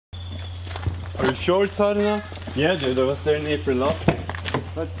Are you sure it's hot enough? Yeah, dude, I was there in April last.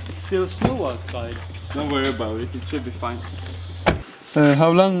 But it's still snow outside. Don't worry about it, it should be fine. How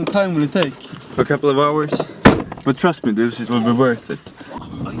long time will it take? A couple of hours. But trust me, dude, it will be worth it.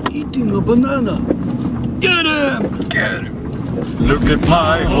 I'm eating a banana. Get him! Get him! Look at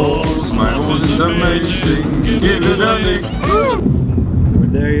my horse is amazing. Give it a lick. We're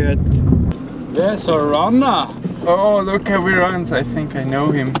there yet. There's a runner. Oh, look how he runs. I think I know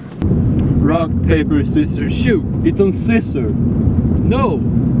him. Rock, paper, scissors, shoot. It's on scissor. No.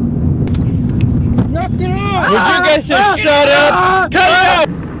 Knock it off. Would you guys just shut up? Cut it out!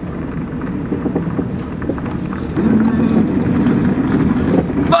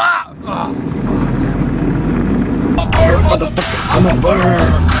 I'm a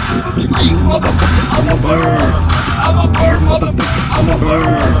bird! You motherfucker, I'm a bird! I'm a bird, motherfucker, I'm a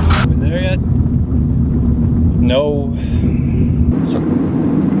bird! We're there yet? No.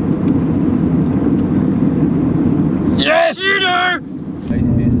 Yes! Shooter! I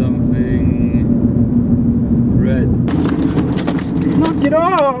see something red. Knock it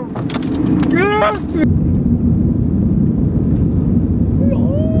off! Get off!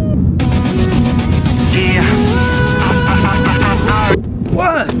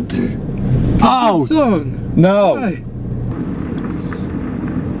 What? Ow! Song. No!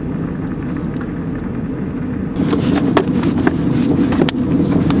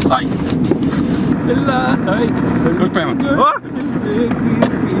 Why? Look på mig.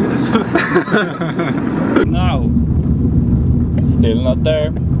 Now. Still not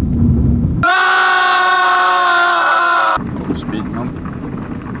there. Oh, speed bump.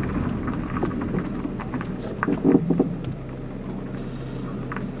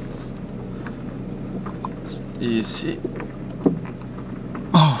 Easy.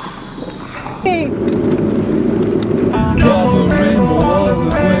 Oh.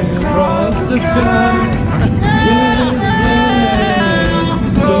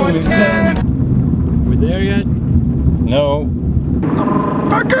 We're there yet? No.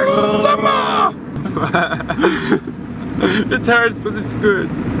 It hurts, but it's good.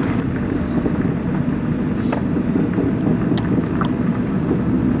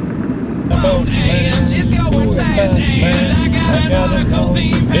 Let's go one time, man. I gotta go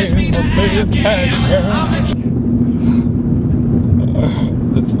see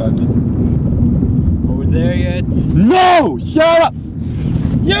That's funny. Are we there yet? No! Shut up!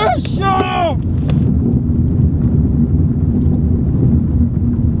 You shut up!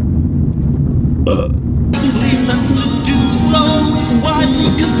 Reasons to do so is widely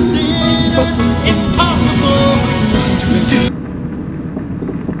considered impossible to do.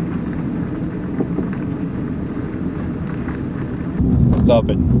 Stop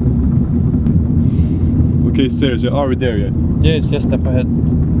it. Okay, seriously, are we there yet? Yeah, it's just up ahead.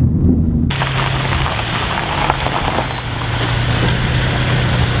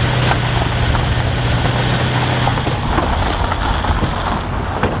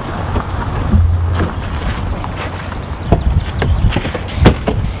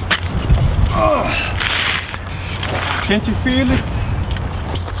 Can't you feel it?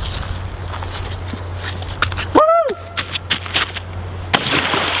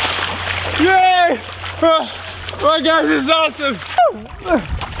 Yay! Oh guys, this is awesome!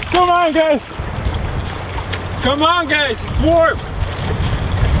 Come on guys! Come on guys, it's warm!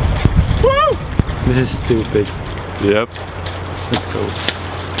 Woo! This is stupid. Yep. Let's go.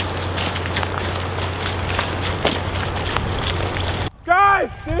 Guys,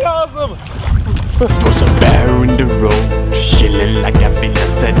 this is awesome! Was a bear in the road, chilling like a villain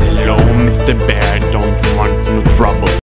said hello. Mr. Bear don't want no trouble.